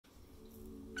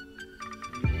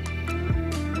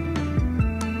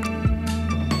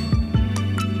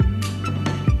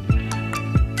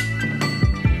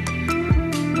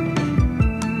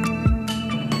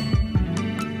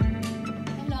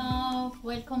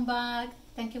welcome back.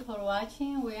 Thank you for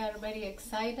watching. We are very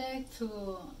excited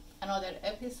to another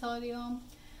episode.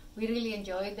 We really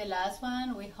enjoyed the last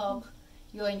one. We hope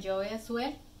you enjoy as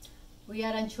well. We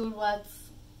are unsure what's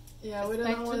we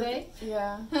don't know today.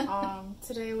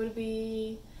 Today would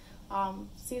be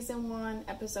season 1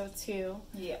 episode 2.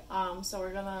 So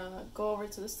we're gonna go over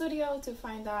to the studio to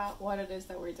find out what it is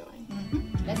that we're doing.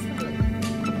 Let's do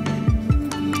it.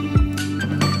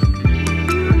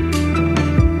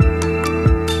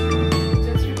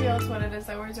 What it is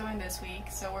that we're doing this week.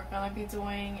 So we're gonna be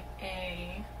doing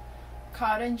a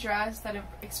cotton dress that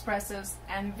expresses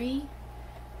envy.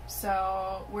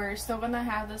 So we're still gonna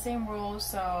have the same rules.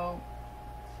 So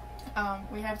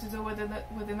we have to do within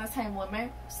the time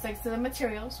limit. Stick to the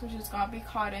materials, which is gonna be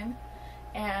cotton,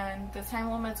 and the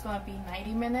time limit is gonna be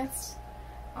 90 minutes.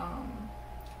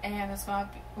 And it's gonna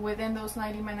be within those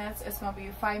 90 minutes. It's gonna be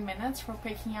 5 minutes for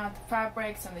picking out the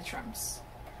fabrics and the trims.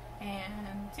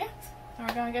 And yeah.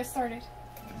 We're gonna get started.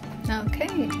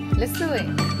 Okay, let's do it.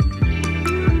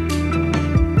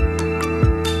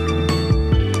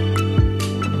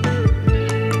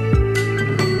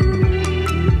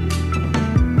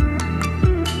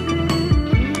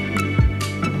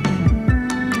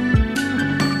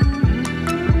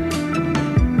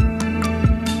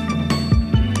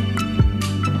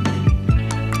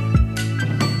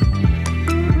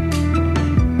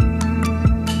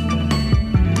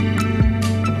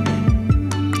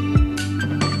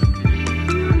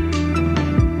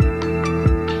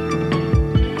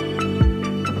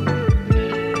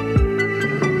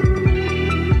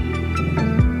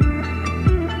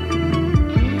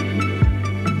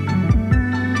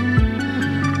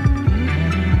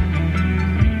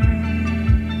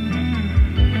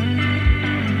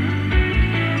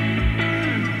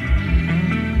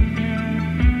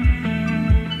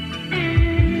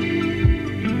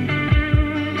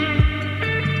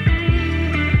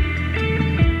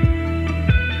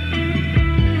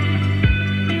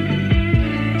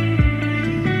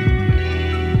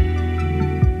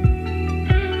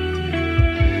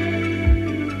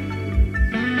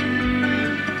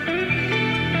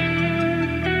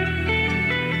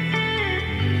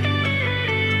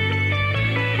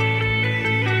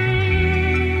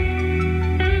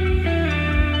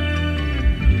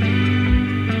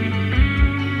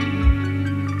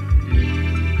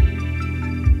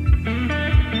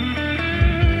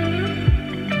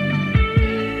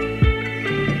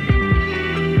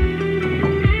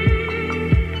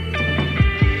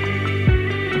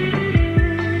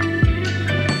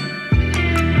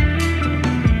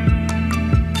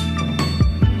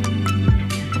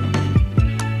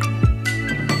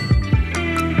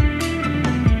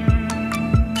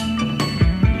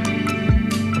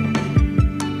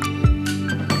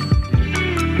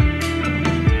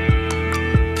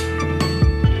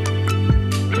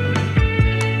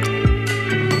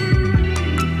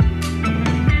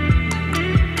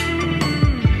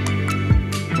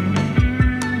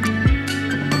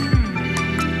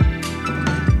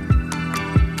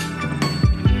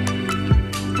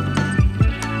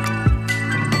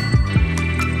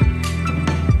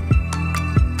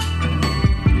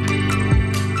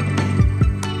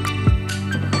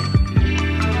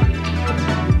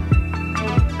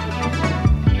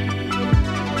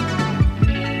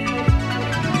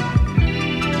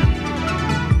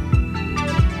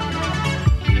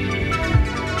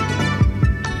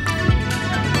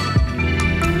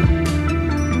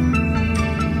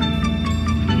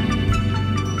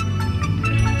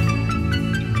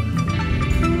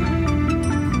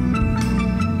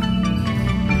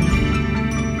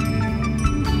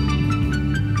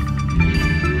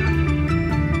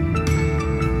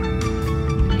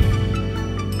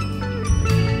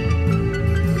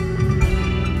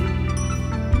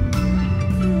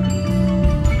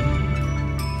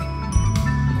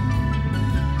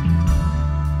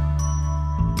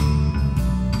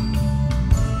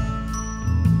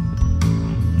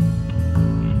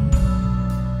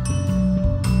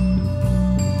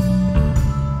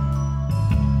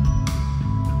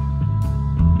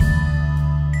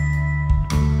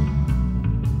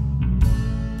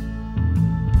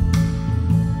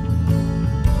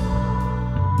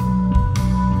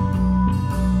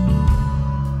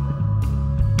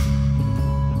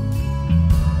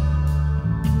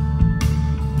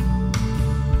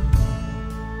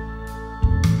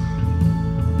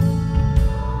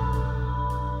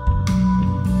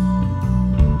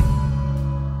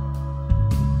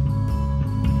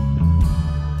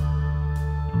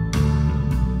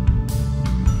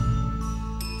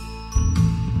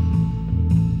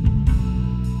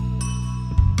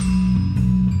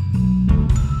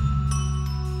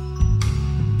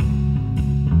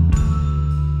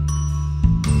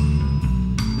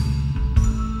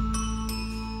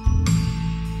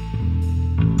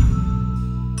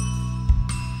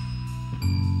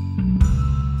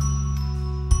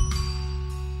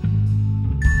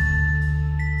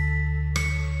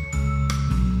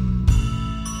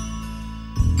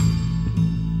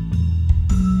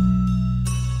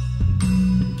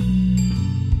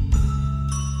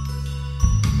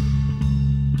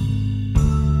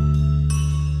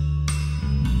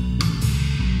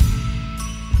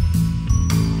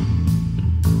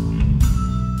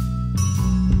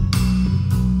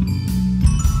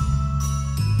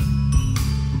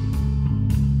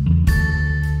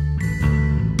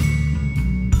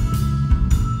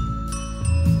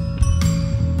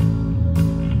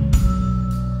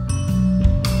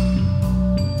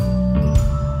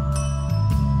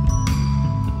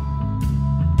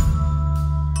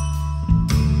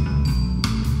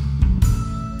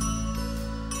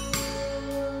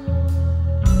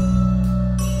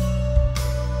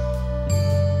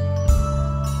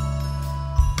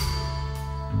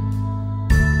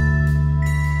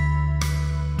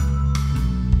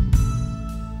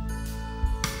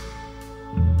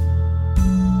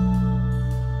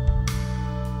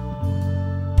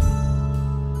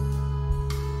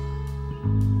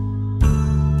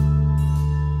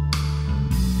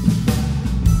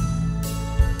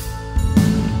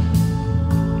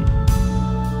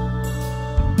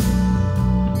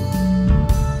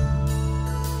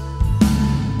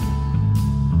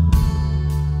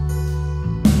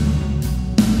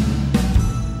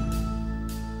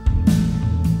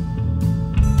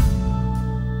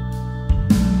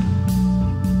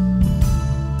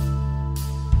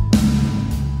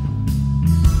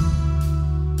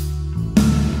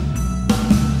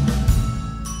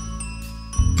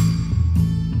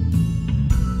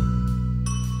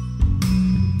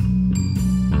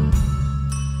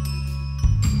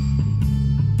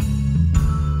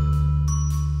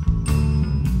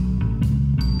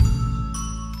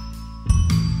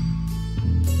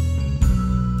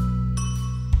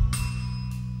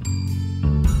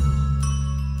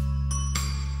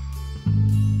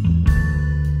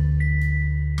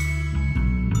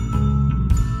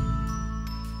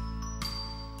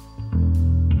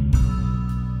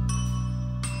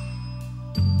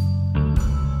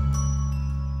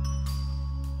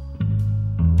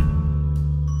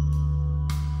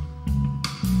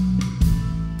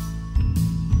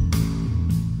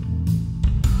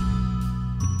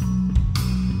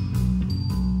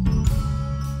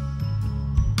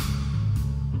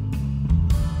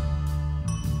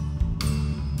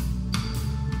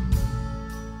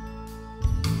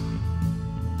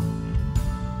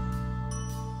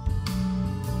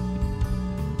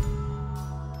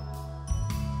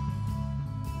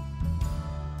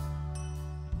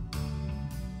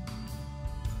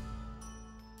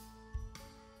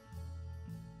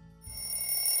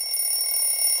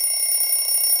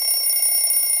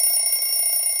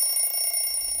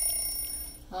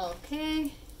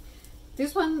 Okay,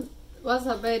 this one was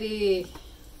a very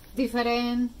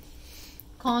different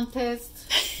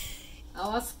contest. I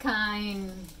was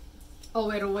kind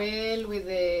overwhelmed with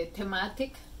the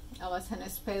thematic. I wasn't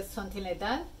expect something like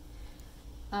that,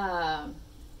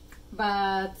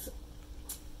 but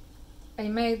I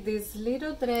made this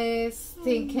little dress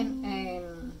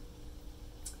thinking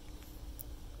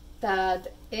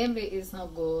that envy is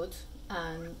not good,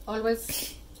 and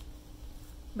always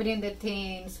bring the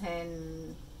things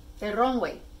in the wrong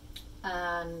way.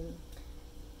 And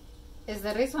it's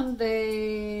the reason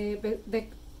the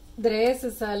dress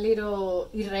is a little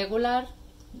irregular.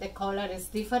 The color is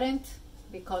different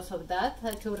because of that.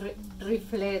 I had to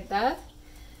reflect that.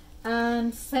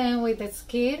 And same with the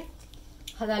skirt.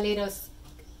 Had a little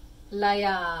like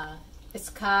a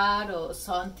scar or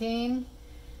something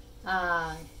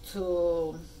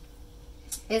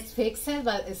it's fixed,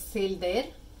 but it's still there.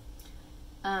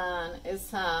 And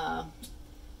it's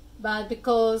but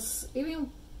because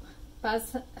even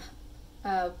past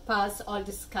all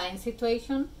this kind of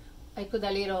situation, I put a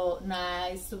little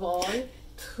nice ball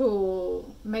to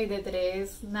make the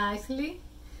dress nicely,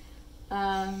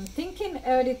 thinking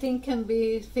everything can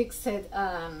be fixed,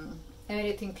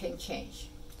 everything can change.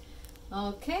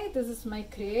 Okay, this is my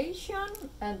creation,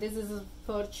 and this is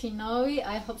for Shinobii.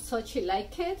 I hope so she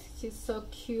like it. She's so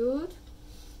cute.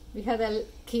 We had a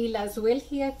Keila as well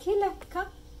here. Keila, come.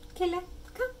 Keila,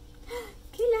 come.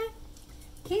 Keila,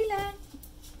 Keila.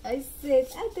 I said,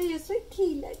 I thought you said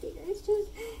Keila. It's just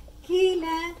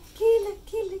Keila, Keila,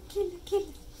 Keila, Keila,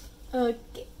 Keila.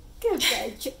 Okay,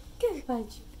 caballo, caballo.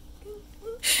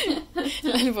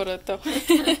 La alborotó.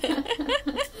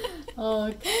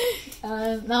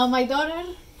 Okay, now my daughter,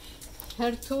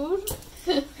 her tour.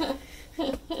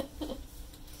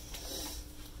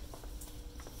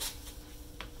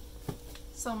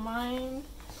 So mine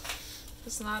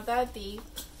is not that deep,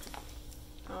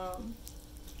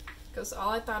 because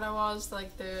all I thought I was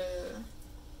like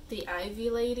the Ivy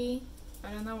lady.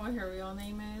 I don't know what her real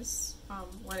name is.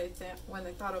 When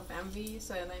I thought of envy,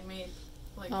 so then I made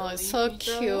like oh, the it's so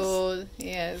dress. cute.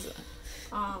 Yes,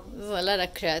 there's a lot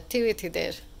of creativity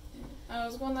there. I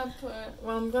was gonna put,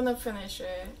 well, I'm gonna finish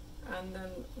it and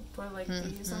then put like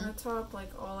these on the top,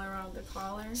 like all around the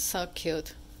collar. So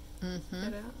cute.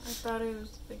 But I thought it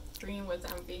was like green with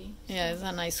envy. So. Yeah, it's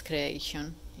a nice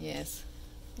creation. Yes.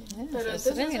 Yeah. But it's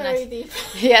this really is very nice. deep.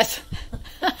 Yes.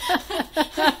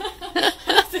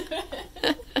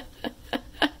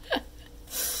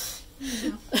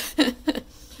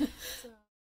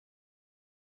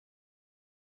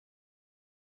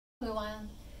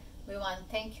 We want to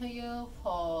thank you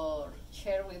for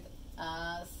sharing with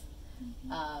us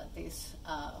this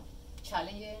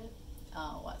challenge.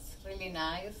 Was really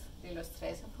nice, really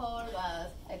stressful,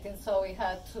 but I think so we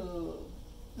had two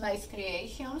nice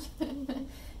creations.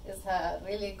 It's a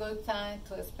really good time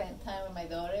to spend time with my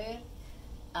daughter,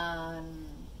 and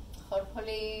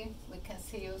hopefully we can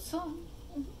see you soon.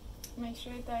 Make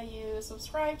sure that you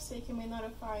subscribe so you can be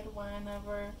notified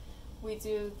whenever we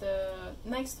do the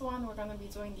next one. We're going to be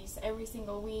doing these every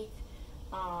single week,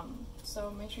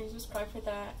 so make sure you subscribe for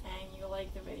that, and you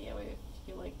like the video if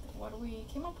you like what we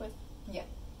came up with. Yeah.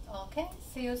 Okay,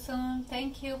 see you soon.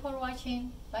 Thank you for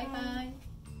watching. Bye bye.